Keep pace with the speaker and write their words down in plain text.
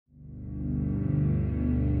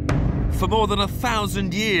For more than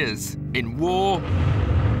 1,000 years, in war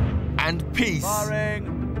and peace,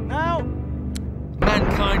 Firing now.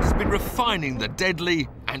 mankind has been refining the deadly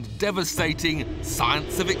and devastating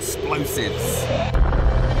science of explosives.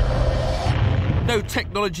 No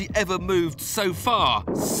technology ever moved so far,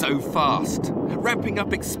 so fast, ramping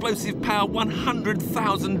up explosive power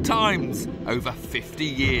 100,000 times over 50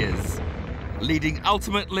 years, leading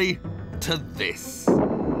ultimately to this.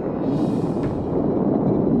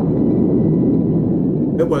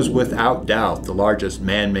 It was without doubt the largest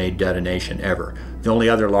man-made detonation ever. The only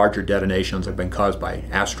other larger detonations have been caused by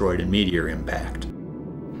asteroid and meteor impact.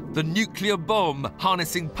 The nuclear bomb,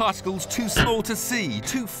 harnessing particles too small to see,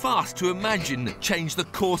 too fast to imagine, changed the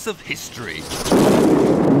course of history.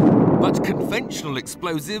 But conventional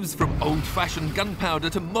explosives, from old-fashioned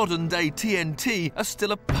gunpowder to modern-day TNT, are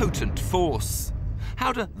still a potent force.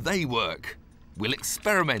 How do they work? We'll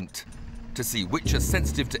experiment to see which are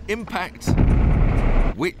sensitive to impact,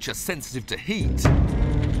 which are sensitive to heat,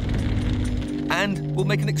 and we'll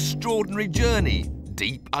make an extraordinary journey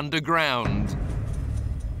deep underground,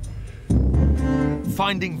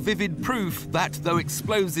 finding vivid proof that though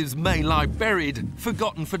explosives may lie buried,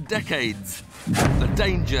 forgotten for decades, the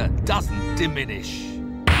danger doesn't diminish.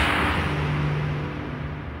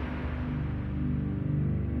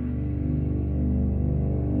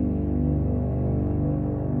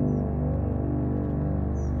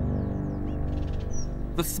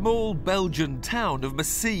 The small Belgian town of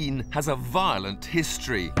Messines has a violent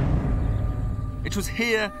history. It was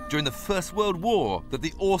here during the First World War that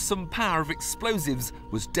the awesome power of explosives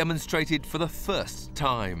was demonstrated for the first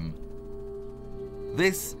time.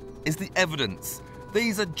 This is the evidence.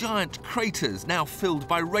 These are giant craters now filled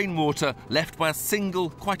by rainwater left by a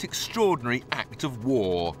single, quite extraordinary act of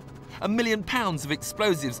war. £1 million of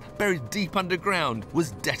explosives buried deep underground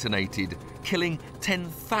was detonated, killing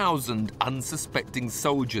 10,000 unsuspecting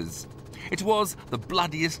soldiers. It was the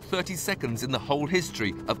bloodiest 30 seconds in the whole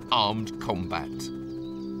history of armed combat.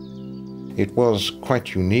 It was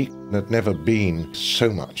quite unique. There'd never been so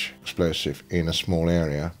much explosive in a small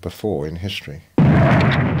area before in history.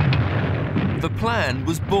 The plan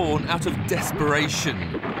was born out of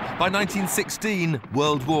desperation. By 1916,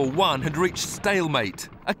 World War I had reached stalemate,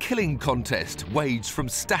 a killing contest waged from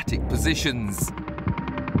static positions.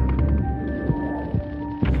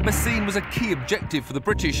 Messines was a key objective for the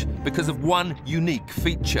British because of one unique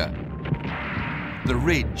feature: the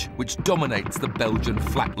ridge which dominates the Belgian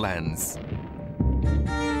flatlands.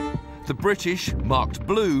 The British, marked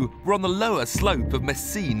blue, were on the lower slope of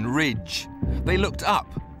Messines Ridge. They looked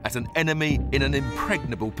up at an enemy in an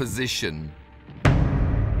impregnable position.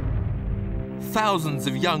 Thousands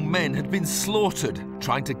of young men had been slaughtered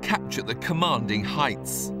trying to capture the commanding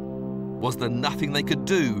heights. Was there nothing they could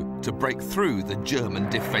do to break through the German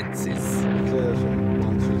defences?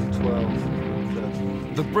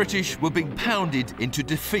 The British were being pounded into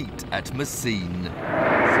defeat at Messines.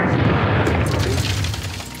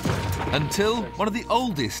 Until one of the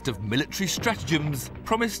oldest of military stratagems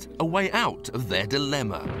promised a way out of their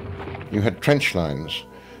dilemma. You had trench lines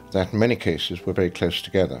that in many cases were very close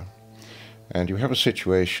together. And you have a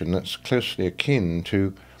situation that's closely akin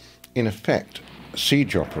to, in effect,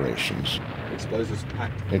 siege operations. Explosives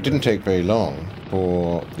packed. It didn't take very long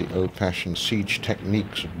for the old-fashioned siege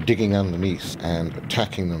techniques of digging underneath and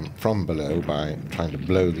attacking them from below by trying to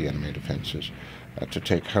blow the enemy defences to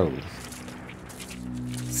take hold.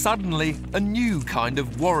 Suddenly, a new kind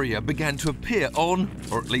of warrior began to appear on,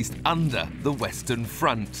 or at least under, the Western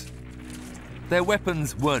Front. Their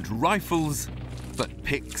weapons weren't rifles, but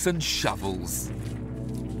picks and shovels.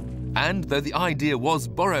 And though the idea was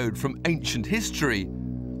borrowed from ancient history,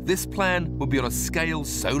 this plan would be on a scale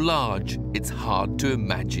so large it's hard to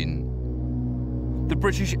imagine. The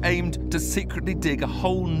British aimed to secretly dig a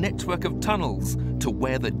whole network of tunnels to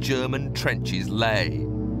where the German trenches lay.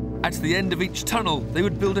 At the end of each tunnel, they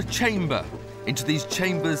would build a chamber. Into these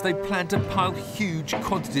chambers, they planned to pile huge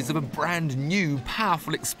quantities of a brand new,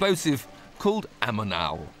 powerful explosive called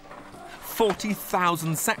ammonal.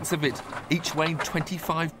 40,000 sacks of it, each weighing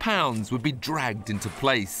 25 pounds, would be dragged into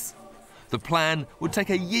place. The plan would take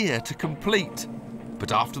a year to complete,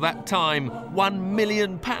 but after that time, £1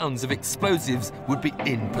 million of explosives would be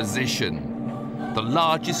in position. The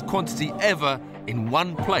largest quantity ever in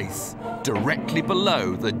one place, directly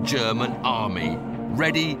below the German army,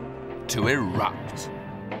 ready to erupt.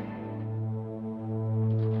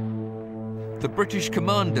 The British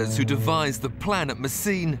commanders who devised the plan at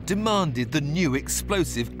Messines demanded the new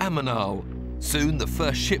explosive ammonal. Soon the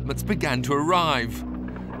first shipments began to arrive.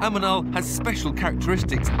 Ammonal has special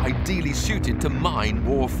characteristics ideally suited to mine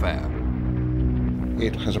warfare.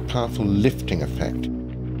 It has a powerful lifting effect.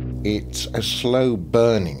 It's a slow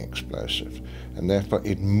burning explosive, and therefore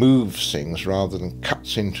it moves things rather than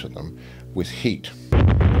cuts into them with heat.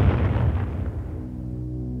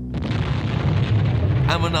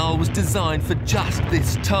 Amonal was designed for just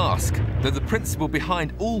this task, though the principle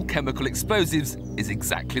behind all chemical explosives is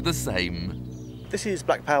exactly the same. This is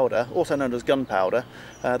black powder, also known as gunpowder,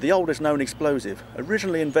 the oldest known explosive,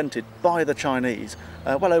 originally invented by the Chinese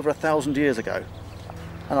well over 1,000 years ago.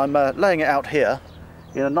 And I'm laying it out here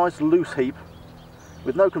in a nice loose heap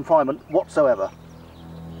with no confinement whatsoever.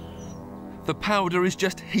 The powder is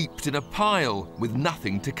just heaped in a pile with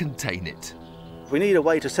nothing to contain it. We need a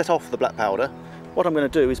way to set off the black powder. What I'm going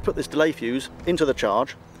to do is put this delay fuse into the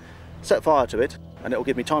charge, set fire to it, and it will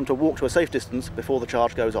give me time to walk to a safe distance before the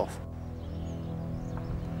charge goes off.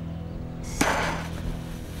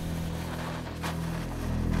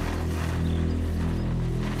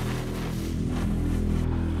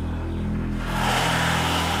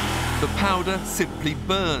 The powder simply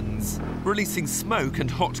burns, releasing smoke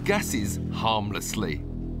and hot gases harmlessly.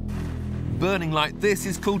 Burning like this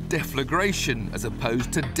is called deflagration as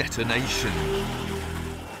opposed to detonation.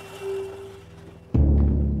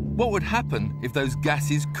 What would happen if those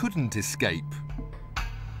gases couldn't escape?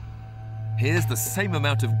 Here's the same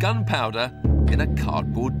amount of gunpowder in a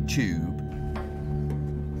cardboard tube.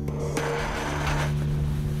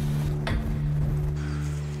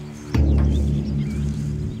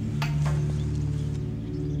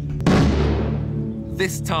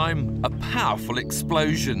 This time, a powerful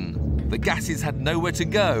explosion. The gases had nowhere to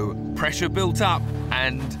go, pressure built up,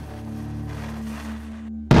 and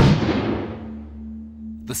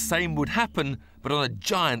the same would happen, but on a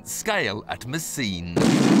giant scale at Messines.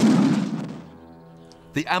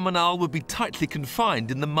 The Amonal would be tightly confined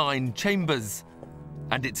in the mine chambers,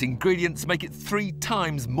 and its ingredients make it 3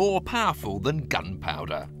 times more powerful than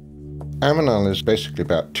gunpowder. Amonal is basically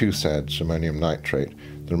about 2/3 ammonium nitrate,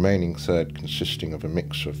 the remaining third consisting of a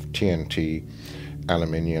mix of TNT,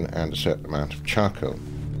 aluminium and a certain amount of charcoal.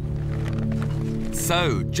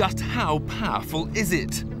 So, just how powerful is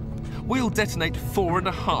it? We'll detonate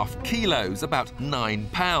 4.5 kilos, about 9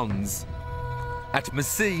 pounds. At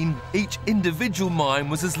Messines, each individual mine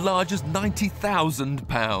was as large as 90,000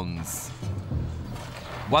 pounds.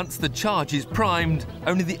 Once the charge is primed,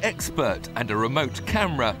 only the expert and a remote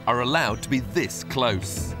camera are allowed to be this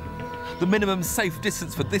close. The minimum safe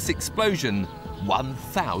distance for this explosion,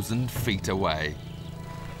 1,000 feet away.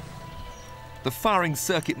 The firing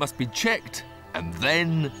circuit must be checked, and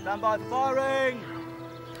then... Stand by for firing!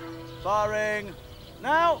 Firing!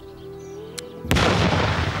 Now!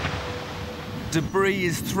 Debris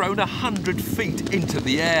is thrown 100 feet into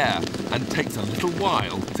the air and takes a little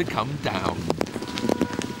while to come down.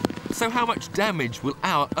 So how much damage will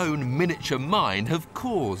our own miniature mine have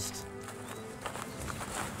caused?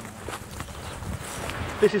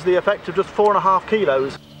 This is the effect of just 4.5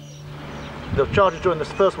 kilos. The charges during the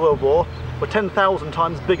First World War were 10,000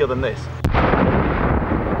 times bigger than this.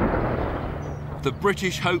 The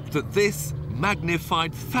British hoped that this,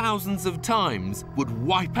 magnified thousands of times, would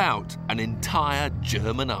wipe out an entire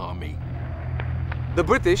German army. The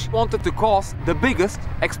British wanted to cause the biggest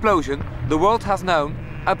explosion the world has known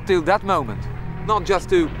up till that moment. Not just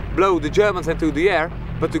to blow the Germans into the air,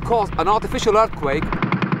 but to cause an artificial earthquake,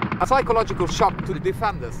 a psychological shock to the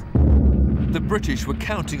defenders. The British were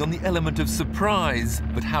counting on the element of surprise,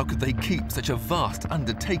 but how could they keep such a vast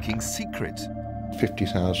undertaking secret?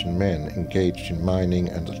 50,000 men engaged in mining,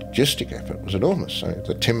 and the logistic effort was enormous. So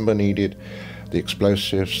the timber needed, the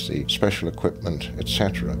explosives, the special equipment,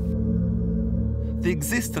 etc. The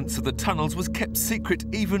existence of the tunnels was kept secret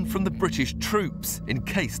even from the British troops, in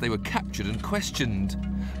case they were captured and questioned.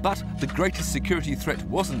 But the greatest security threat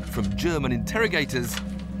wasn't from German interrogators,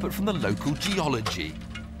 but from the local geology.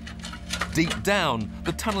 Deep down,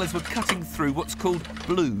 the tunnellers were cutting through what's called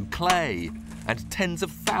blue clay, and tens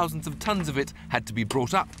of thousands of tons of it had to be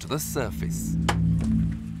brought up to the surface.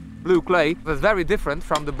 Blue clay was very different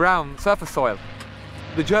from the brown surface soil.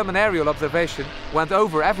 The German aerial observation went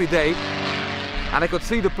over every day, and they could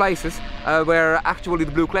see the places where actually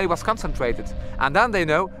the blue clay was concentrated. And then they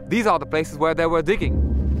know these are the places where they were digging.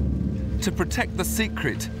 To protect the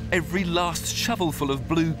secret, every last shovelful of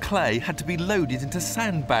blue clay had to be loaded into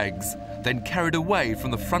sandbags, then carried away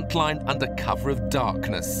from the front line under cover of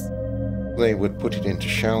darkness. They would put it into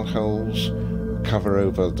shell holes, cover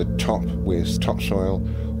over the top with topsoil,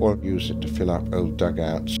 or use it to fill up old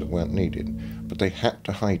dugouts that weren't needed. But they had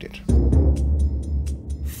to hide it.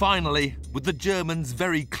 Finally, with the Germans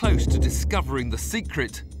very close to discovering the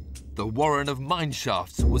secret, the warren of mine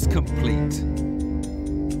shafts was complete.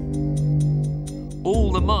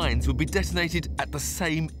 all the mines would be detonated at the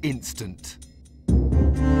same instant.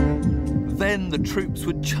 Then the troops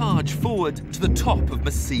would charge forward to the top of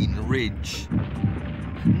Messines Ridge.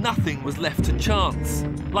 Nothing was left to chance.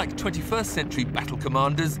 Like 21st century battle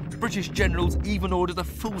commanders, British generals even ordered a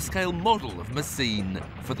full-scale model of Messines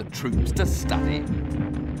for the troops to study.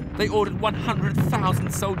 They ordered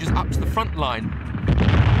 100,000 soldiers up to the front line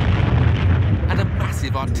and a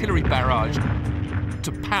massive artillery barrage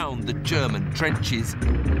to pound the German trenches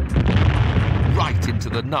right into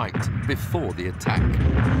the night before the attack.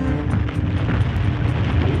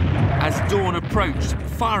 As dawn approached,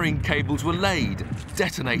 firing cables were laid,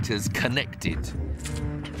 detonators connected.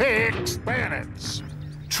 Fix bayonets!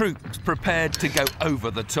 Troops prepared to go over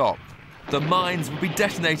the top. The mines would be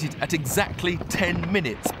detonated at exactly 10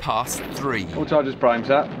 minutes past 3. All charges prime,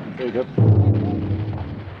 sir. There you go.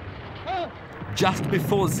 Just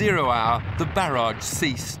before 0 hour, the barrage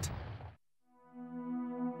ceased.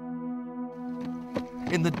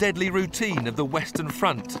 In the deadly routine of the Western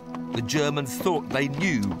Front, the Germans thought they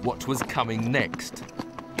knew what was coming next.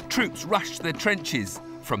 Troops rushed their trenches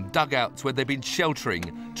from dugouts where they'd been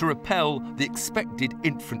sheltering to repel the expected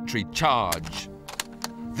infantry charge.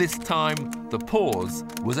 This time, the pause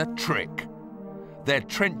was a trick. Their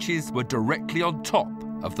trenches were directly on top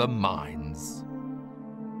of the mines.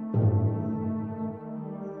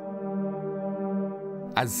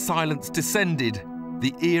 As silence descended,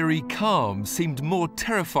 the eerie calm seemed more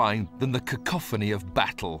terrifying than the cacophony of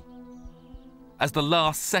battle. As the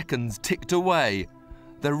last seconds ticked away,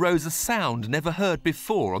 there rose a sound never heard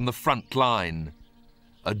before on the front line.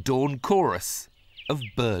 A dawn chorus of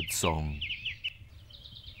birdsong.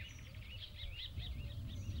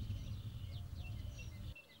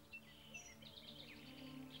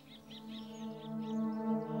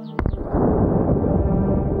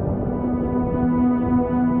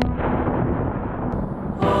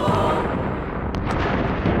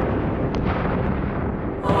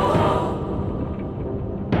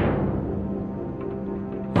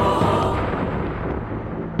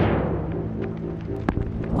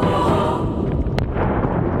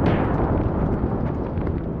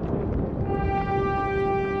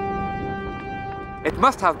 It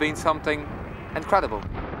must have been something incredible.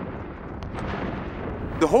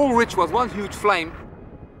 The whole ridge was one huge flame,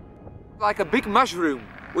 like a big mushroom,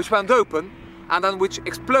 which went open and then which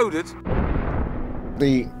exploded.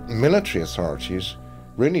 The military authorities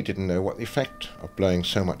really didn't know what the effect of blowing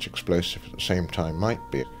so much explosive at the same time might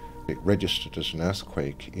be. It registered as an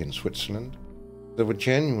earthquake in Switzerland. There were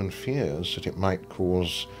genuine fears that it might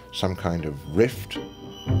cause some kind of rift.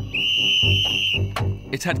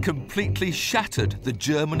 It had completely shattered the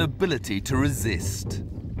German ability to resist.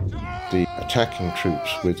 The attacking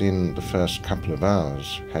troops within the first couple of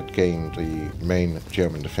hours had gained the main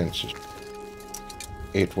German defences.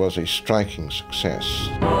 It was a striking success.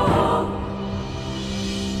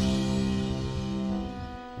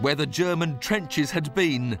 Where the German trenches had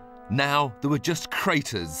been, now there were just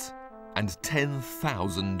craters and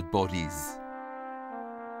 10,000 bodies.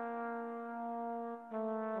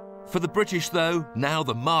 For the British, though, now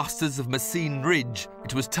the masters of Messines Ridge,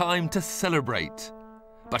 it was time to celebrate.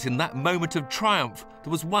 But in that moment of triumph,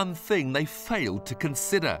 there was one thing they failed to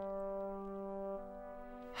consider.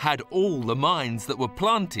 Had all the mines that were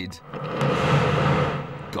planted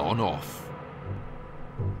gone off?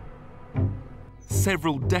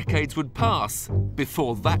 Several decades would pass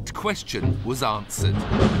before that question was answered.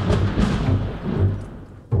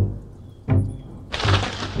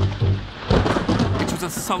 It was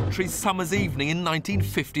a sultry summer's evening in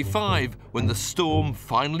 1955 when the storm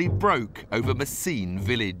finally broke over Messines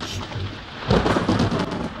village.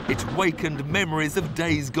 It wakened memories of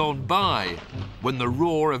days gone by, when the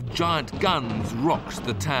roar of giant guns rocked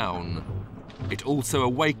the town. It also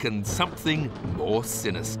awakened something more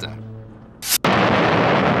sinister.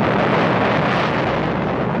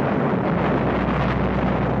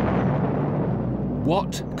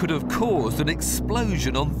 What could have caused an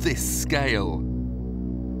explosion on this scale?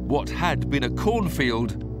 What had been a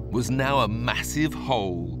cornfield was now a massive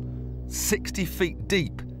hole, 60 feet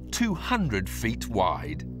deep, 200 feet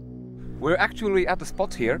wide. We're actually at the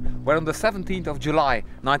spot here where on the 17th of July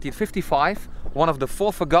 1955 one of the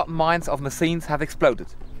 4 forgotten mines of Messines have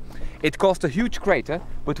exploded. It caused a huge crater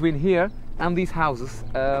between here and these houses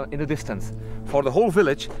in the distance. For the whole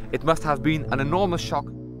village it must have been an enormous shock.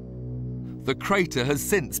 The crater has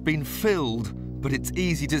since been filled, but it's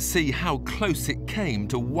easy to see how close it came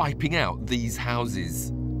to wiping out these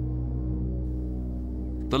houses.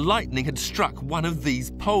 The lightning had struck one of these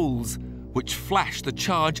poles, which flashed the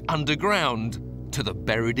charge underground to the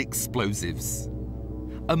buried explosives.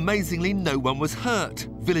 Amazingly, no one was hurt.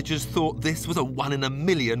 Villagers thought this was a 1 in a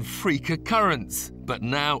million freak occurrence. But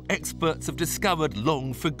now experts have discovered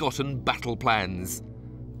long-forgotten battle plans.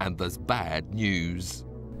 And there's bad news.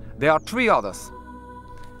 There are 3 others.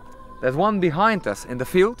 There's one behind us in the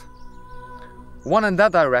field, one in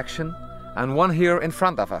that direction, and one here in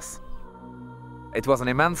front of us. It was an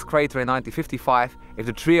immense crater in 1955. If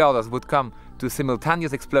the 3 others would come to a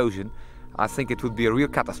simultaneous explosion, I think it would be a real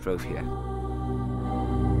catastrophe here.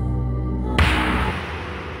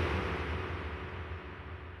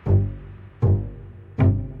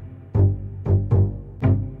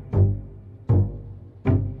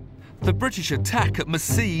 The British attack at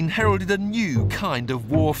Messines heralded a new kind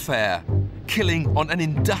of warfare, killing on an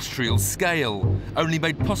industrial scale, only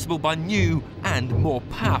made possible by new and more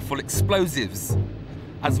powerful explosives.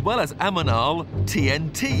 As well as ammonal,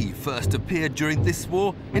 TNT first appeared during this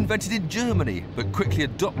war, invented in Germany, but quickly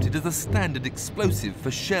adopted as a standard explosive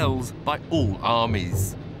for shells by all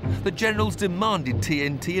armies. The generals demanded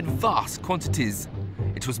TNT in vast quantities.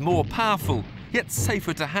 It was more powerful, yet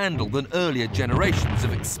safer to handle than earlier generations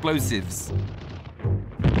of explosives.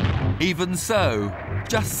 Even so,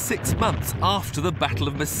 just 6 months after the Battle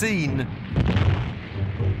of Messines,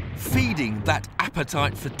 feeding that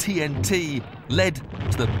appetite for TNT led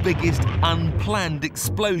to the biggest unplanned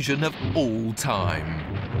explosion of all time.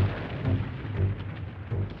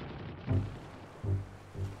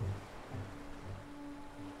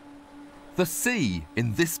 The sea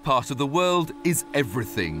in this part of the world is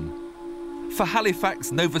everything. For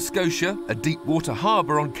Halifax, Nova Scotia, a deep water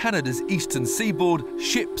harbour on Canada's eastern seaboard,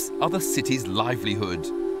 ships are the city's livelihood.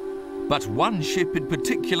 But one ship in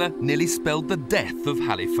particular nearly spelled the death of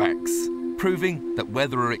Halifax, proving that where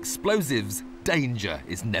there are explosives, danger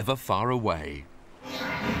is never far away.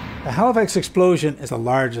 The Halifax explosion is the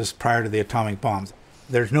largest prior to the atomic bombs.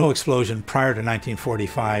 There's no explosion prior to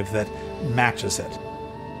 1945 that matches it.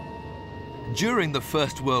 During the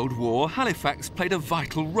First World War, Halifax played a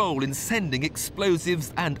vital role in sending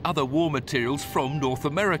explosives and other war materials from North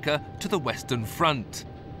America to the Western Front.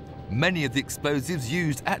 Many of the explosives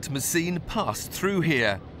used at Messines passed through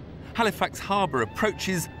here. Halifax harbour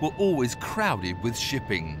approaches were always crowded with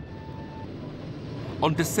shipping.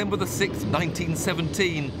 On December the 6th,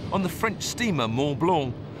 1917, on the French steamer Mont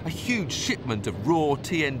Blanc, a huge shipment of raw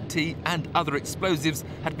TNT and other explosives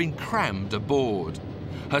had been crammed aboard.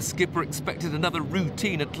 Her skipper expected another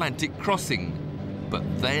routine Atlantic crossing. But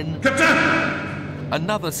then... Captain!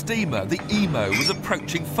 Another steamer, the Emo, was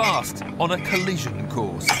approaching fast on a collision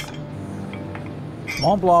course.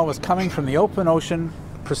 Mont Blanc was coming from the open ocean,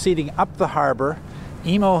 proceeding up the harbour.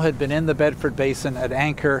 Emo had been in the Bedford Basin at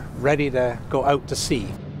anchor, ready to go out to sea.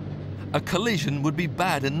 A collision would be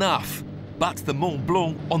bad enough, but the Mont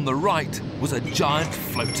Blanc on the right was a giant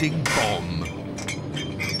floating bomb.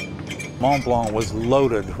 Mont Blanc was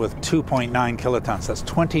loaded with 2.9 kilotons, that's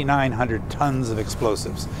 2,900 tons of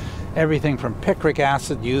explosives. Everything from picric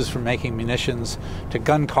acid used for making munitions, to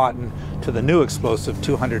gun cotton, to the new explosive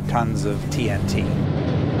 200 tons of TNT.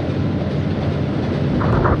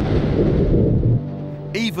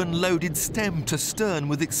 Even loaded stem to stern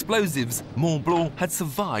with explosives, Mont Blanc had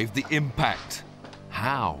survived the impact.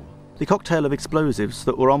 How? The cocktail of explosives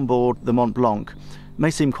that were on board the Mont Blanc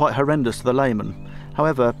may seem quite horrendous to the layman.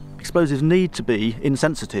 However, explosives need to be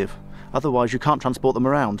insensitive, otherwise you can't transport them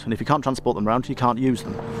around, and if you can't transport them around, you can't use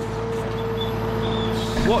them.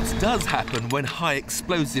 What does happen when high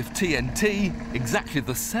explosive TNT, exactly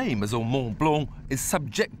the same as on Mont Blanc, is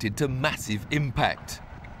subjected to massive impact?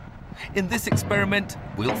 In this experiment,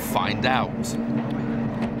 we'll find out.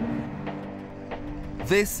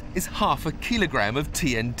 This is 1/2 kilogram of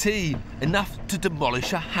TNT, enough to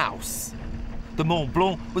demolish a house. The Mont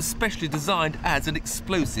Blanc was specially designed as an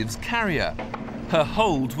explosives carrier. Her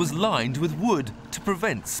hold was lined with wood to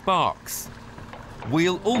prevent sparks.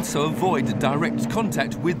 We'll also avoid direct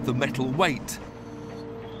contact with the metal weight.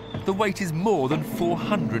 The weight is more than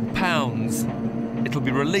 400 pounds. It'll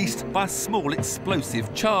be released by a small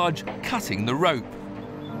explosive charge cutting the rope.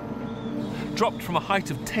 Dropped from a height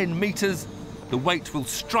of 10 meters, the weight will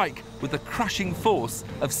strike with a crushing force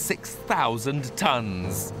of 6,000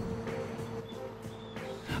 tons.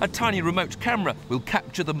 A tiny remote camera will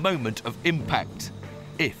capture the moment of impact,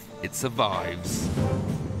 if it survives.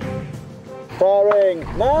 Firing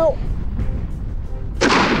now!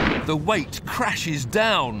 The weight crashes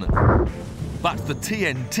down, but the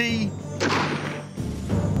TNT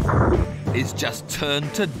is just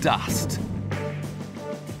turned to dust.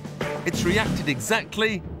 It's reacted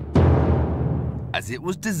exactly as it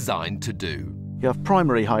was designed to do. You have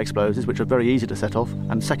primary high explosives, which are very easy to set off,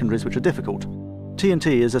 and secondaries, which are difficult.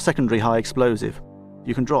 TNT is a secondary high explosive.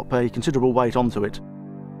 You can drop a considerable weight onto it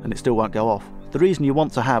and it still won't go off. The reason you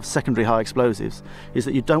want to have secondary high explosives is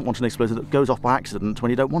that you don't want an explosive that goes off by accident when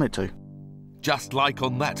you don't want it to. Just like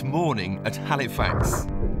on that morning at Halifax.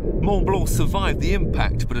 Mont Blanc survived the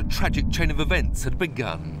impact, but a tragic chain of events had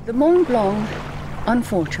begun. The Mont Blanc,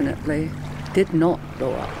 unfortunately, did not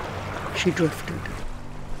blow up. She drifted.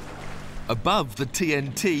 Above the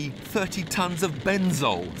TNT, 30 tons of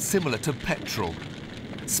benzol, similar to petrol.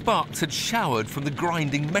 Sparks had showered from the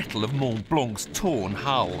grinding metal of Mont Blanc's torn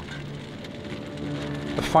hull.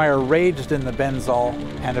 The fire raged in the benzol,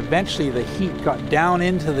 and eventually the heat got down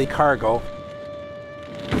into the cargo.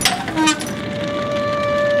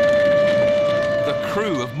 The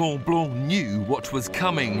crew of Mont Blanc knew what was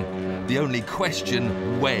coming. The only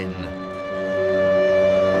question, when?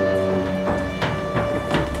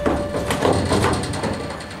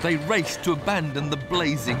 They raced to abandon the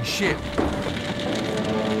blazing ship,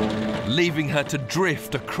 leaving her to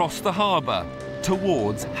drift across the harbour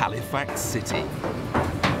towards Halifax City.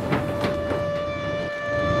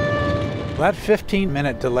 That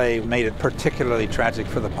 15-minute delay made it particularly tragic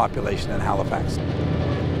for the population in Halifax.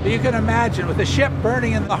 You can imagine, with the ship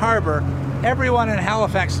burning in the harbour, everyone in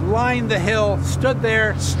Halifax lined the hill, stood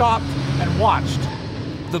there, stopped, and watched.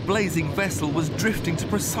 The blazing vessel was drifting to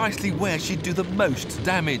precisely where she'd do the most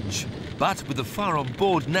damage. But with the fire on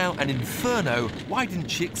board now an inferno, why didn't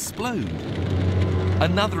she explode?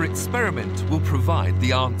 Another experiment will provide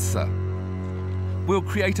the answer. We'll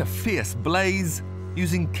create a fierce blaze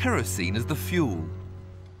using kerosene as the fuel.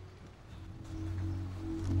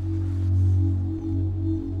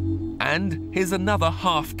 And here's another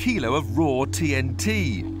 ½ kilo of raw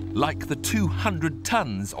TNT, like the 200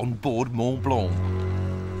 tons on board Mont Blanc.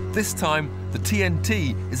 This time, the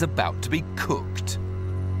TNT is about to be cooked.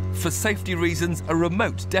 For safety reasons, a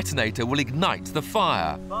remote detonator will ignite the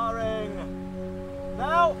fire. Firing!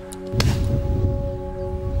 Now!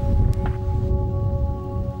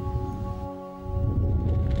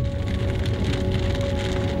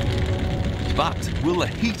 But will the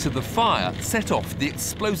heat of the fire set off the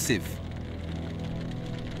explosive?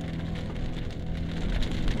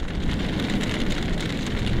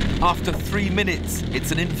 After 3 minutes,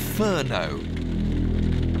 it's an inferno.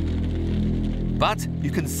 But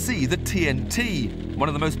you can see the TNT, one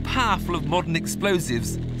of the most powerful of modern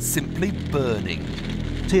explosives, simply burning.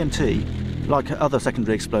 TNT, like other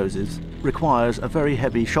secondary explosives, requires a very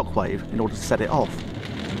heavy shockwave in order to set it off.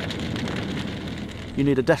 You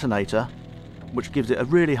need a detonator, which gives it a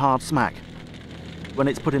really hard smack. When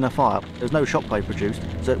it's put in a fire, there's no shockwave produced,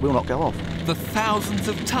 so it will not go off. The thousands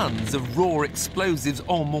of tons of raw explosives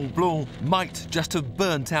on Mont Blanc might just have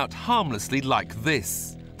burnt out harmlessly like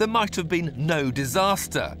this. There might have been no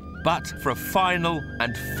disaster, but for a final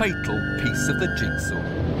and fatal piece of the jigsaw.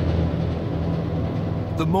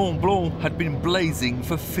 The Mont Blanc had been blazing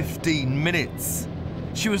for 15 minutes.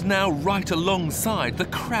 She was now right alongside the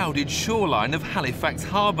crowded shoreline of Halifax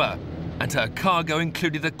Harbour, and her cargo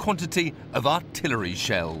included a quantity of artillery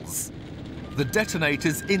shells. The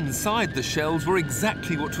detonators inside the shells were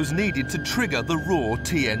exactly what was needed to trigger the raw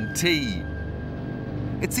TNT.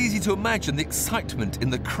 It's easy to imagine the excitement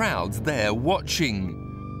in the crowds there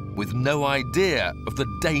watching, with no idea of the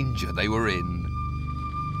danger they were in.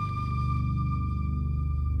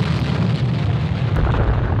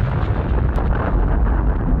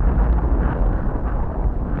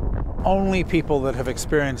 Only people that have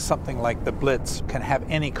experienced something like the Blitz can have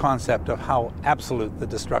any concept of how absolute the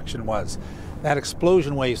destruction was. That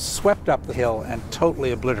explosion wave swept up the hill and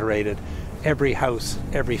totally obliterated every house,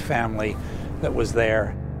 every family that was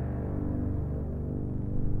there.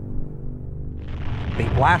 The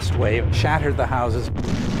blast wave shattered the houses.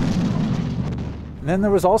 And then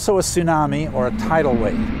there was also a tsunami or a tidal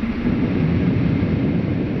wave.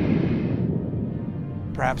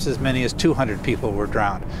 Perhaps as many as 200 people were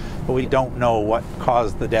drowned, but we don't know what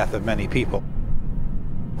caused the death of many people.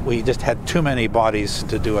 We just had too many bodies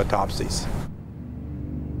to do autopsies.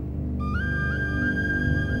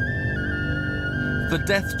 The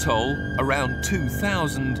death toll, around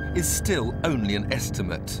 2,000, is still only an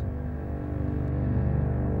estimate.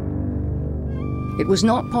 It was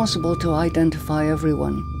not possible to identify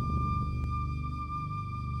everyone.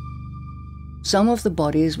 Some of the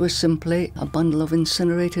bodies were simply a bundle of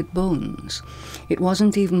incinerated bones. It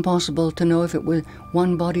wasn't even possible to know if it was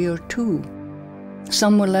one body or two.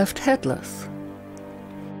 Some were left headless.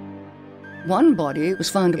 One body was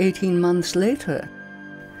found 18 months later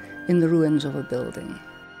in the ruins of a building.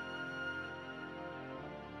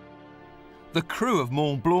 The crew of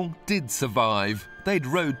Mont Blanc did survive. They'd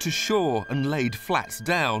rowed to shore and laid flat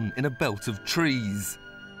down in a belt of trees.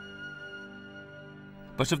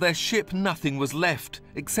 But of their ship, nothing was left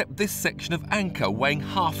except this section of anchor weighing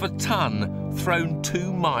half a ton, thrown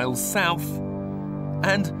 2 miles south.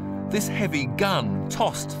 And this heavy gun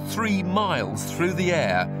tossed 3 miles through the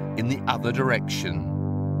air in the other direction.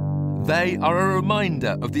 They are a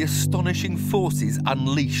reminder of the astonishing forces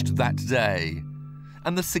unleashed that day.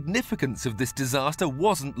 And the significance of this disaster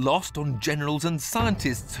wasn't lost on generals and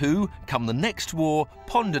scientists who, come the next war,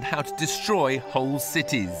 pondered how to destroy whole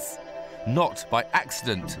cities. Not by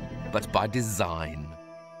accident, but by design.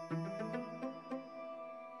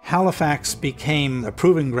 Halifax became a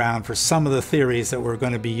proving ground for some of the theories that were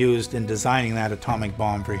going to be used in designing that atomic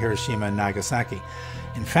bomb for Hiroshima and Nagasaki.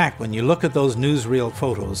 In fact, when you look at those newsreel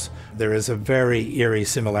photos, there is a very eerie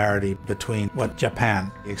similarity between what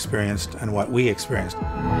Japan experienced and what we experienced.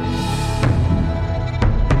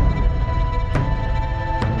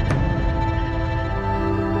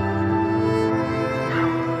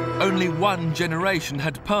 Only one generation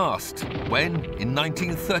had passed when, in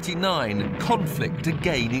 1939, conflict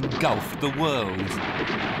again engulfed the world.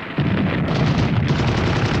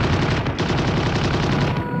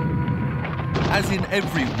 As in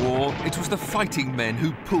every war, it was the fighting men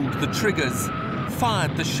who pulled the triggers,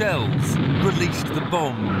 fired the shells, released the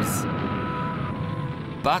bombs.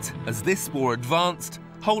 But as this war advanced,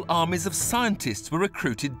 whole armies of scientists were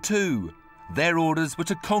recruited too. Their orders were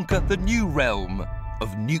to conquer the new realm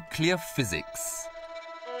of nuclear physics.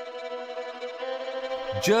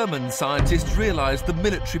 German scientists realized the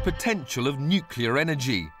military potential of nuclear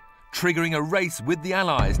energy, triggering a race with the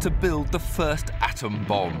Allies to build the first atom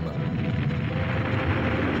bomb.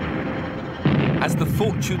 As the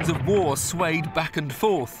fortunes of war swayed back and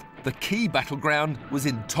forth, the key battleground was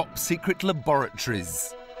in top-secret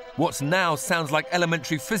laboratories. What now sounds like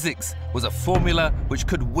elementary physics was a formula which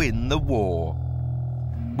could win the war.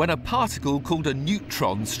 When a particle called a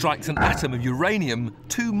neutron strikes an atom of uranium,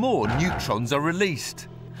 2 more neutrons are released.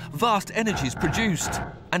 Vast energies produced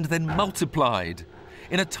and then multiplied.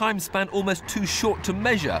 In a time span almost too short to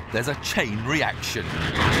measure, there's a chain reaction.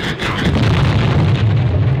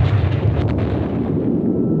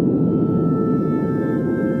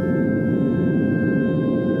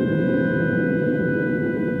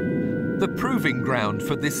 The proving ground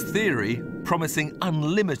for this theory, promising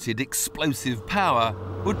unlimited explosive power,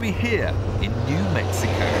 would be here in New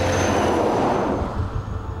Mexico.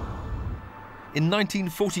 In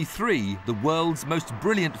 1943, the world's most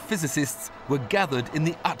brilliant physicists were gathered in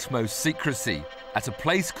the utmost secrecy at a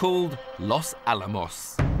place called Los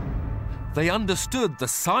Alamos. They understood the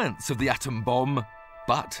science of the atom bomb,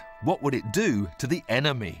 but what would it do to the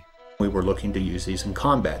enemy? We were looking to use these in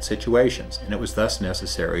combat situations, and it was thus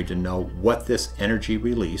necessary to know what this energy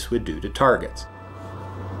release would do to targets.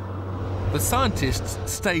 The scientists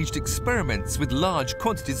staged experiments with large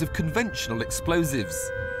quantities of conventional explosives.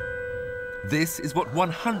 This is what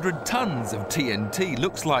 100 tons of TNT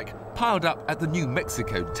looks like, piled up at the New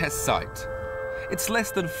Mexico test site. It's less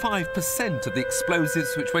than 5% of the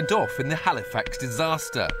explosives which went off in the Halifax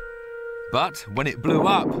disaster. But when it blew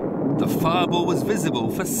up, the fireball was visible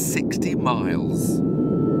for 60 miles.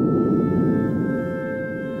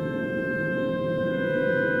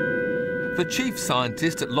 The chief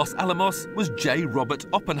scientist at Los Alamos was J. Robert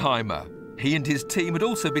Oppenheimer. He and his team had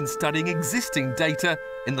also been studying existing data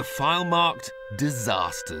in the file marked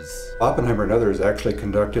disasters. Oppenheimer and others actually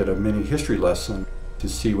conducted a mini history lesson to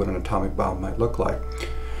see what an atomic bomb might look like.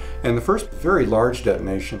 And the first very large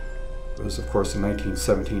detonation was, of course, the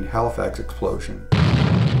 1917 Halifax explosion.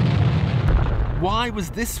 Why was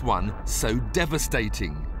this one so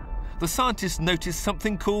devastating? The scientists noticed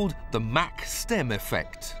something called the Mach-Stem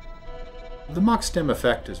effect. The Mach-Stem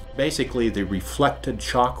effect is basically the reflected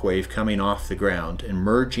shock wave coming off the ground and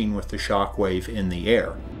merging with the shock wave in the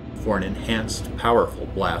air for an enhanced, powerful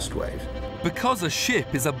blast wave. Because a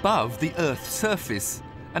ship is above the Earth's surface,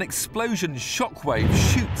 an explosion shock wave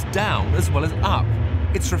shoots down as well as up.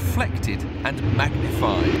 It's reflected and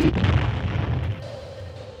magnified.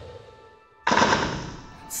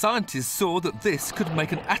 Scientists saw that this could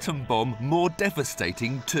make an atom bomb more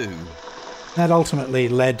devastating too. That ultimately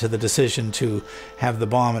led to the decision to have the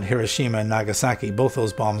bomb at Hiroshima and Nagasaki. Both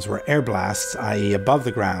those bombs were air blasts, i.e. above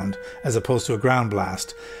the ground, as opposed to a ground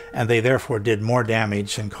blast, and they therefore did more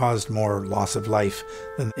damage and caused more loss of life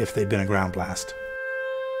than if they'd been a ground blast.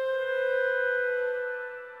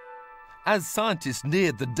 As scientists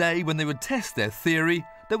neared the day when they would test their theory,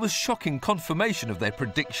 there was shocking confirmation of their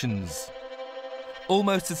predictions.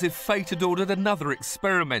 Almost as if fate had ordered another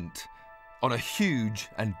experiment, on a huge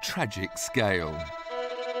and tragic scale.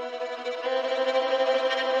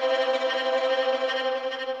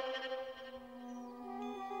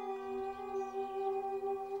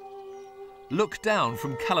 Look down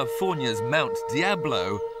from California's Mount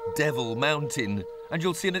Diablo, Devil Mountain, and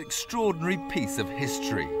you'll see an extraordinary piece of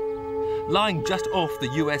history. Lying just off the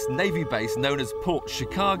US Navy base known as Port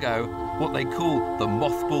Chicago, what they call the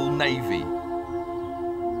Mothball Navy.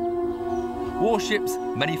 Warships,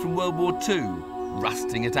 many from World War II,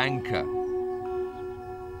 rusting at anchor.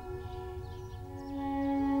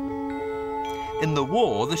 In the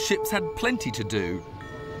war, the ships had plenty to do.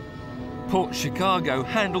 Port Chicago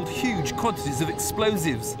handled huge quantities of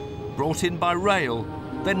explosives, brought in by rail,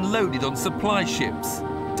 then loaded on supply ships,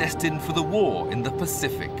 destined for the war in the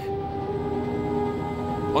Pacific.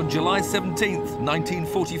 On July 17th,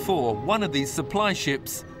 1944, one of these supply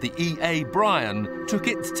ships, the E.A. Bryan, took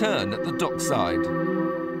its turn at the dockside.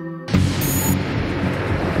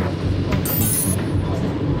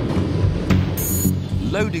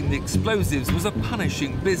 Loading the explosives was a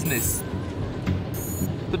punishing business.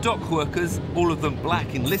 The dock workers, all of them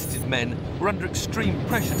black enlisted men, were under extreme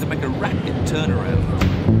pressure to make a rapid turnaround.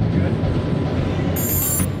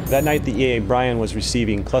 That night, the E.A. Bryan was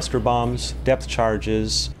receiving cluster bombs, depth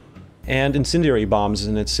charges, and incendiary bombs.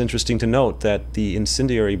 And it's interesting to note that the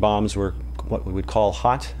incendiary bombs were what we would call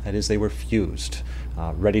hot, that is, they were fused,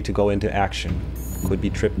 ready to go into action, could be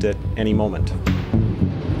tripped at any moment.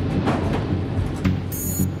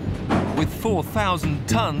 With 4,000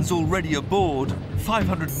 tons already aboard,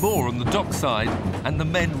 500 more on the dockside, and the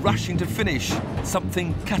men rushing to finish,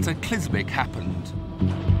 something cataclysmic happened.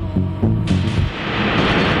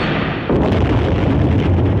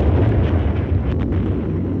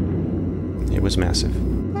 It was massive.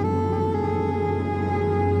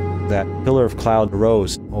 That pillar of cloud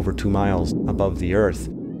rose over 2 miles above the earth.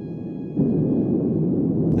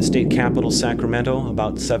 The state capital, Sacramento,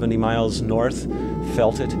 about 70 miles north,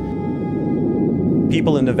 felt it.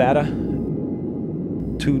 People in Nevada,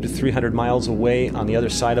 200 to 300 miles away on the other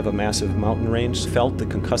side of a massive mountain range, felt the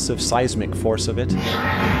concussive seismic force of it.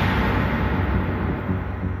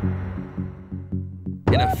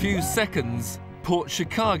 In a few seconds, Port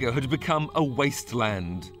Chicago had become a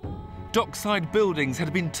wasteland. Dockside buildings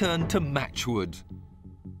had been turned to matchwood.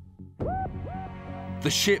 The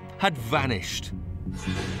ship had vanished.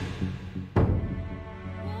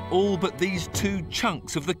 All but these 2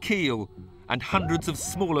 chunks of the keel and hundreds of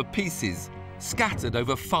smaller pieces scattered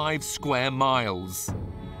over 5 square miles.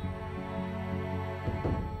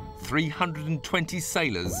 320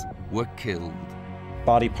 sailors were killed.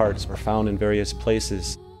 Body parts were found in various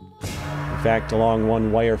places. In fact, along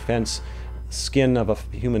one wire fence, skin of a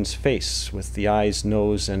human's face with the eyes,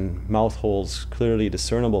 nose, and mouth holes clearly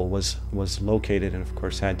discernible was located and, of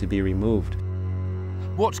course, had to be removed.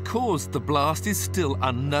 What caused the blast is still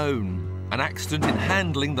unknown. An accident in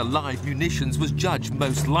handling the live munitions was judged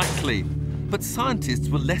most likely, but scientists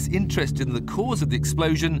were less interested in the cause of the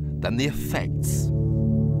explosion than the effects.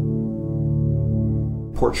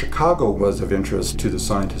 Port Chicago was of interest to the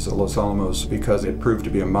scientists at Los Alamos because it proved to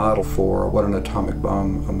be a model for what an atomic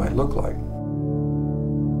bomb might look like.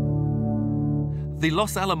 The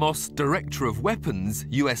Los Alamos Director of Weapons,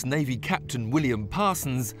 US Navy Captain William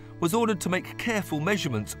Parsons, was ordered to make careful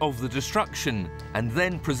measurements of the destruction and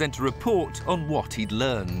then present a report on what he'd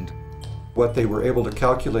learned. What they were able to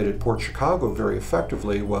calculate at Port Chicago very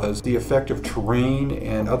effectively was the effect of terrain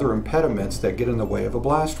and other impediments that get in the way of a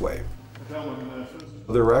blast wave.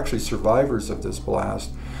 There were actually survivors of this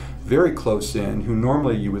blast, very close in, who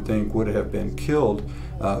normally you would think would have been killed,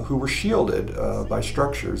 who were shielded by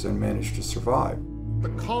structures and managed to survive. The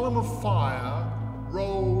column of fire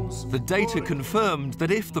rose. The data confirmed that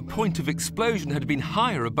if the point of explosion had been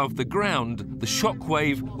higher above the ground, the shock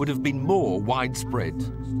wave would have been more widespread.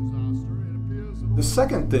 The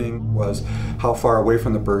second thing was how far away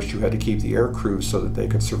from the burst you had to keep the air crew so that they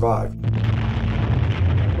could survive.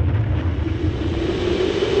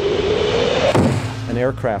 An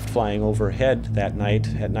aircraft flying overhead that night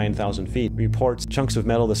at 9,000 feet reports chunks of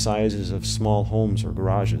metal the sizes of small homes or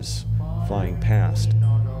garages flying past.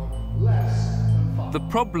 The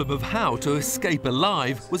problem of how to escape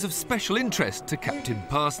alive was of special interest to Captain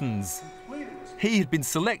Parsons. He had been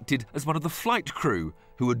selected as one of the flight crew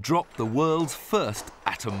who had dropped the world's first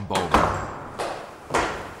atom bomb.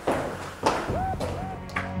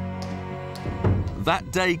 That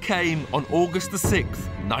day came on August the 6th,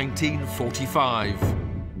 1945.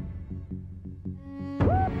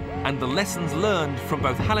 And the lessons learned from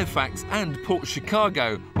both Halifax and Port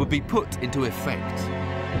Chicago would be put into effect.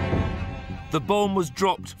 The bomb was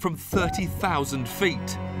dropped from 30,000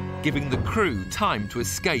 feet, giving the crew time to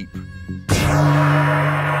escape.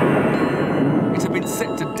 It had been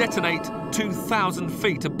set to detonate 2,000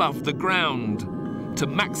 feet above the ground to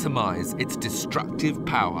maximize its destructive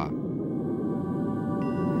power.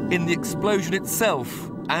 In the explosion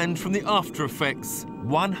itself, and from the after effects,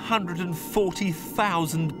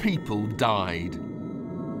 140,000 people died.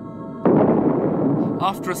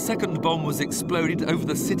 After a second bomb was exploded over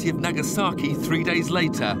the city of Nagasaki 3 days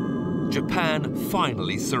later, Japan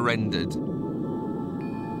finally surrendered.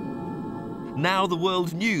 Now the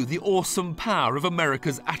world knew the awesome power of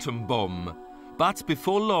America's atom bomb. But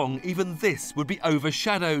before long, even this would be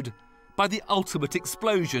overshadowed by the ultimate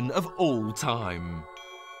explosion of all time.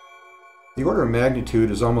 The order of magnitude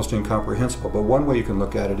is almost incomprehensible, but one way you can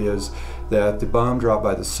look at it is that the bomb dropped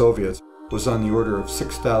by the Soviets was on the order of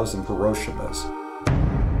 6,000 Hiroshimas,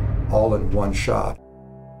 all in one shot.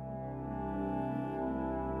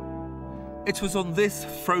 It was on this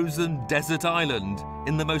frozen desert island,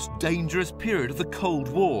 in the most dangerous period of the Cold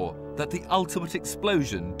War, that the ultimate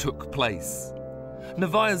explosion took place.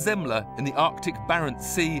 Novaya Zemlya in the Arctic Barents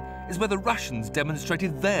Sea is where the Russians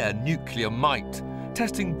demonstrated their nuclear might,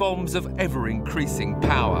 testing bombs of ever-increasing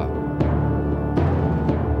power.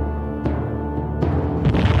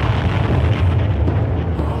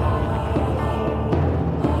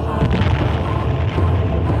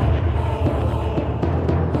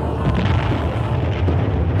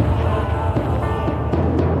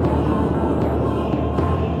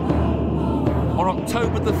 On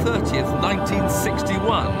October the 30th,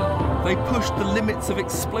 1961, they pushed the limits of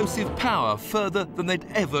explosive power further than they'd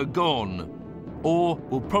ever gone, or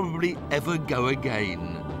will probably ever go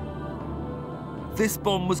again. This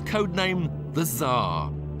bomb was codenamed the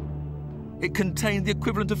Tsar. It contained the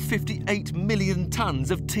equivalent of 58 million tons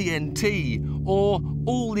of TNT, or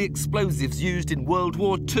all the explosives used in World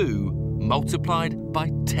War II, multiplied by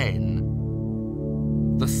 10.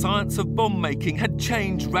 The science of bomb making had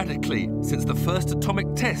changed radically since the first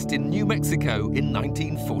atomic test in New Mexico in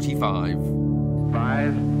 1945.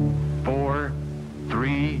 5, 4,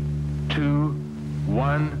 3, 2,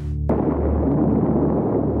 1.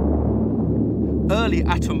 Early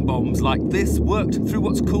atom bombs like this worked through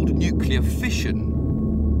what's called nuclear fission.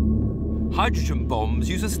 Hydrogen bombs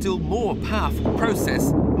use a still more powerful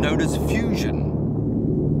process known as fusion.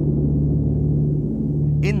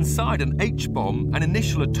 Inside an H-bomb, an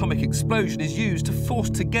initial atomic explosion is used to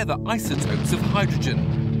force together isotopes of hydrogen.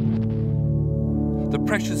 The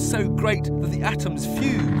pressure's so great that the atoms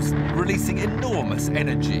fuse, releasing enormous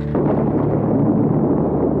energy.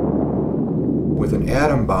 With an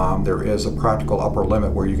atom bomb, there is a practical upper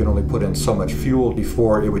limit where you can only put in so much fuel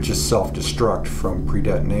before it would just self-destruct from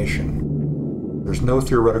pre-detonation. There's no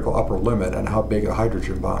theoretical upper limit on how big a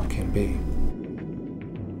hydrogen bomb can be.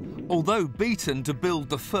 Although beaten to build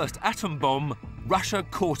the first atom bomb, Russia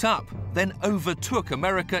caught up, then overtook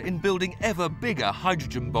America in building ever bigger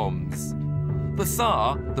hydrogen bombs. The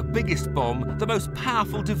Tsar, the biggest bomb, the most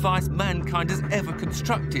powerful device mankind has ever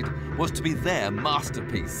constructed, was to be their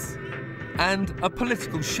masterpiece. And a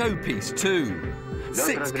political showpiece too.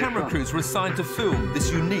 6 camera crews were assigned to film this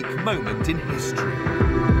unique moment in history.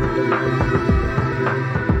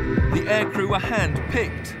 The aircrew were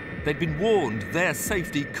hand-picked. They'd been warned their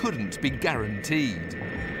safety couldn't be guaranteed.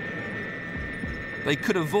 They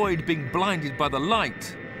could avoid being blinded by the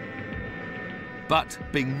light, but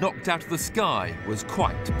being knocked out of the sky was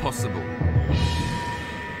quite possible.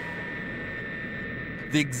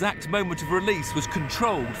 The exact moment of release was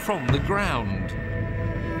controlled from the ground.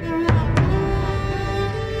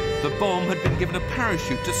 The bomb had been given a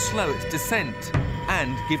parachute to slow its descent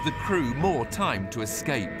and give the crew more time to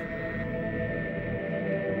escape.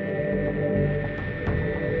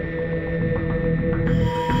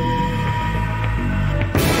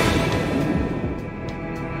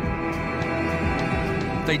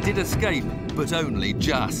 They did escape, but only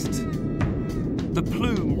just. The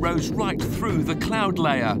plume rose right through the cloud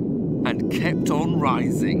layer and kept on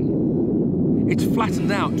rising. It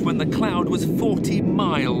flattened out when the cloud was 40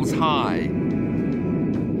 miles high.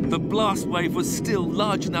 The blast wave was still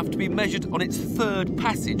large enough to be measured on its third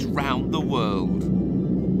passage round the world.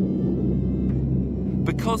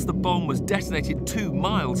 Because the bomb was detonated 2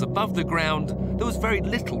 miles above the ground, there was very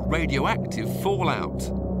little radioactive fallout.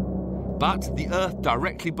 But the earth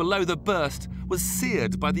directly below the burst was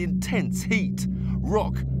seared by the intense heat.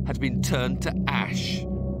 Rock had been turned to ash.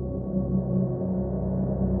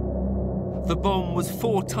 The bomb was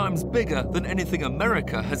 4 times bigger than anything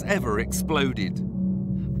America has ever exploded.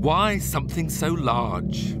 Why something so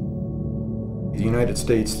large? The United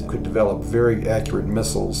States could develop very accurate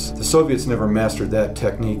missiles. The Soviets never mastered that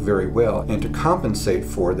technique very well, and to compensate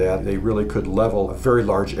for that, they really could level a very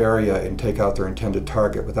large area and take out their intended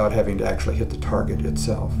target without having to actually hit the target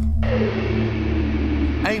itself.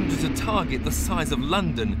 Aimed at a target the size of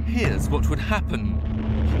London, here's what would happen.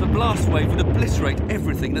 The blast wave would obliterate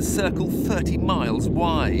everything in a circle 30 miles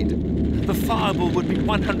wide. The fireball would be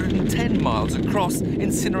 110 miles across,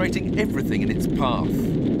 incinerating everything in its path.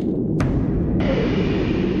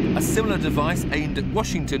 A similar device aimed at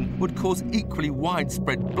Washington would cause equally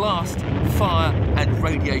widespread blast, fire, and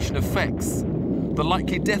radiation effects. The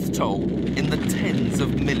likely death toll in the tens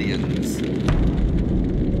of millions.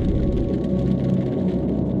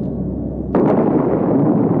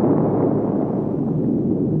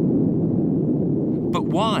 But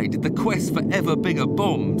why did the quest for ever bigger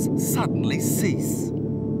bombs suddenly cease?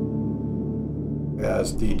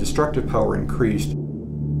 As the destructive power increased,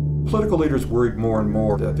 political leaders worried more and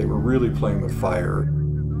more that they were really playing with fire.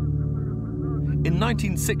 In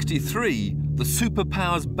 1963, the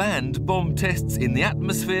superpowers banned bomb tests in the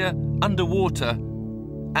atmosphere, underwater,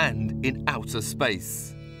 and in outer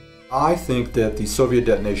space. I think that the Soviet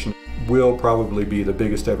detonation will probably be the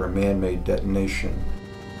biggest ever man-made detonation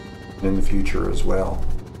in the future as well.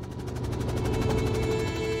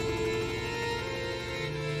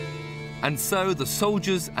 And so the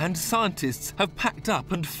soldiers and scientists have packed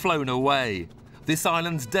up and flown away. This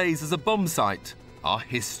island's days as a bomb site are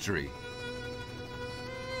history.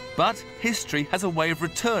 But history has a way of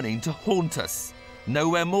returning to haunt us,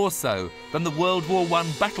 nowhere more so than the World War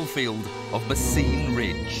I battlefield of Messines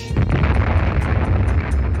Ridge.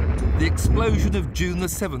 The explosion of June the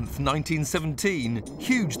 7th, 1917,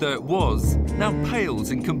 huge though it was, now pales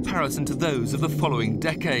in comparison to those of the following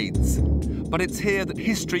decades. But it's here that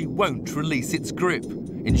history won't release its grip,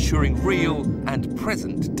 ensuring real and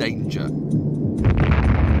present danger.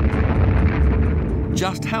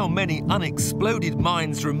 Just how many unexploded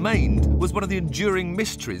mines remained was one of the enduring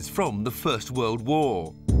mysteries from the First World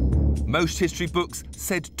War. Most history books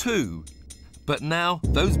said 2, but now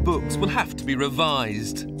those books will have to be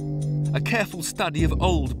revised. A careful study of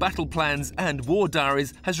old battle plans and war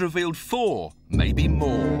diaries has revealed 4, maybe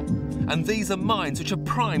more. And these are mines which are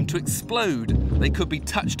primed to explode. They could be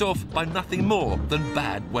touched off by nothing more than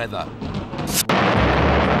bad weather.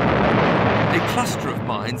 A cluster of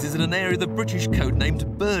mines is in an area the British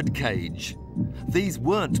codenamed Birdcage. These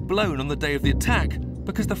weren't blown on the day of the attack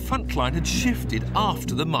because the front line had shifted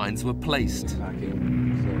after the mines were placed.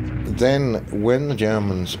 Then, when the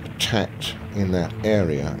Germans attacked in that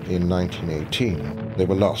area in 1918, they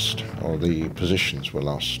were lost, or the positions were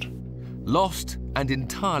lost. Lost and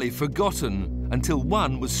entirely forgotten until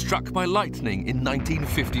one was struck by lightning in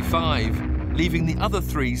 1955, leaving the other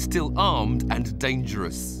 3 still armed and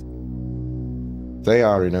dangerous. They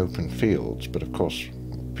are in open fields, but of course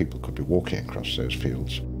people could be walking across those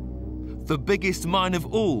fields. The biggest mine of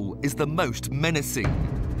all is the most menacing.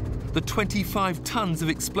 The 25 tons of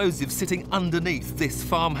explosives sitting underneath this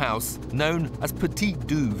farmhouse, known as Petit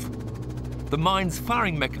Douve. The mine's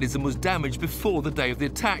firing mechanism was damaged before the day of the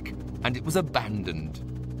attack, and it was abandoned.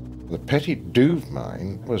 The Petit Douve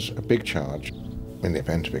mine was a big charge. In the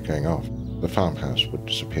event of it going off, the farmhouse would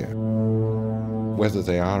disappear. Whether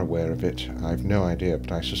they are aware of it, I've no idea,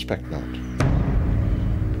 but I suspect not.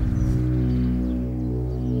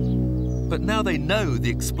 But now they know the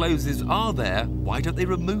explosives are there, why don't they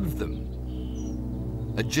remove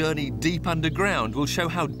them? A journey deep underground will show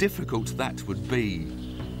how difficult that would be.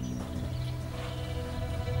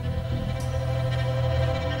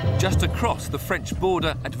 Just across the French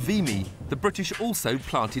border at Vimy, the British also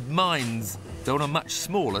planted mines, though on a much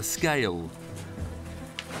smaller scale.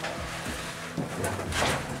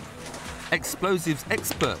 Explosives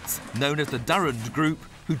experts, known as the Durand Group,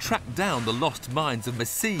 who tracked down the lost mines of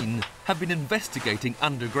Messines, have been investigating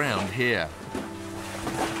underground here.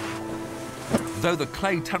 Though the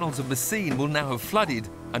clay tunnels of Messines will now have flooded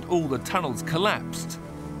and all the tunnels collapsed,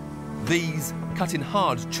 these, cut in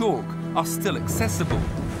hard chalk, are still accessible,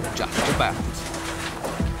 just about.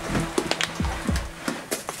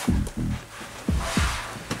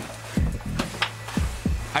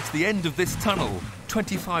 At the end of this tunnel,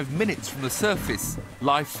 25 minutes from the surface,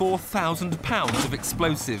 lie 4,000 pounds of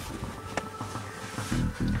explosive.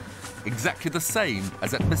 Exactly the same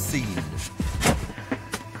as at Messines.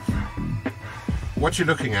 What you're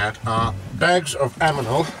looking at are bags of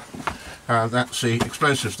ammonal. That's the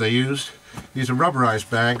explosives they used. These are rubberized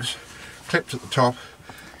bags, clipped at the top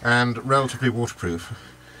and relatively waterproof.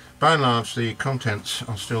 By and large, the contents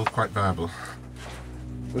are still quite viable.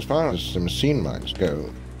 As far as the Messines mines go,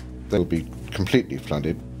 they'll be completely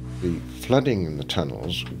flooded. The flooding in the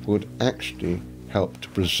tunnels would actually help to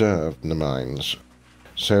preserve the mines.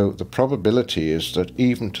 So the probability is that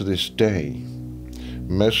even to this day,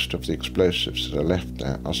 most of the explosives that are left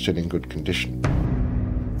there are still in good condition.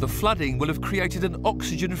 The flooding will have created an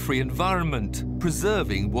oxygen-free environment,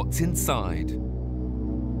 preserving what's inside.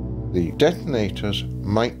 The detonators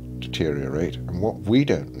might deteriorate, and what we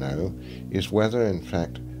don't know is whether, in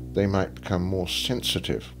fact, they might become more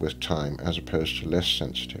sensitive with time as opposed to less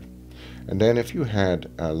sensitive. And then if you had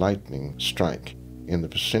a lightning strike in the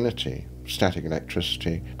vicinity, static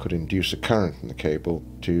electricity could induce a current in the cable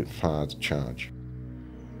to fire the charge.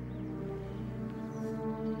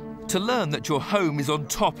 To learn that your home is on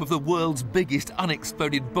top of the world's biggest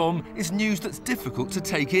unexploded bomb is news that's difficult to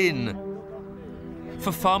take in.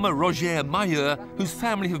 For farmer Roger Mailleur, whose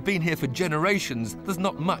family have been here for generations, there's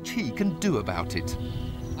not much he can do about it.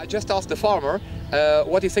 I just asked the farmer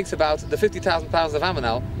what he thinks about the 50,000 pounds of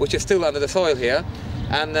ammonel, which is still under the soil here.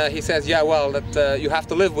 And he says, yeah, well, that you have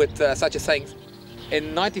to live with such a thing.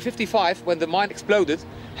 In 1955, when the mine exploded,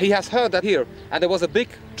 he has heard that here, and there was a big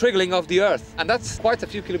trickling of the earth, and that's quite a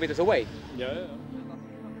few kilometers away. Yeah.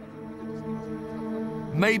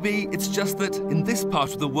 Maybe it's just that in this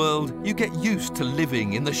part of the world, you get used to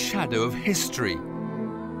living in the shadow of history.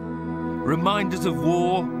 Reminders of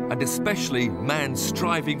war, and especially man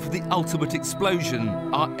striving for the ultimate explosion,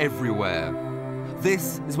 are everywhere.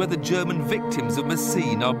 This is where the German victims of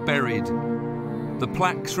Messine are buried. The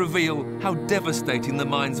plaques reveal how devastating the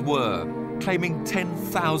mines were, claiming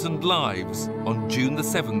 10,000 lives on June the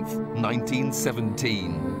 7th,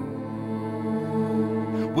 1917.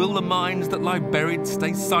 Will the mines that lie buried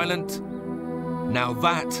stay silent? Now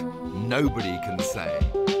that, nobody can say.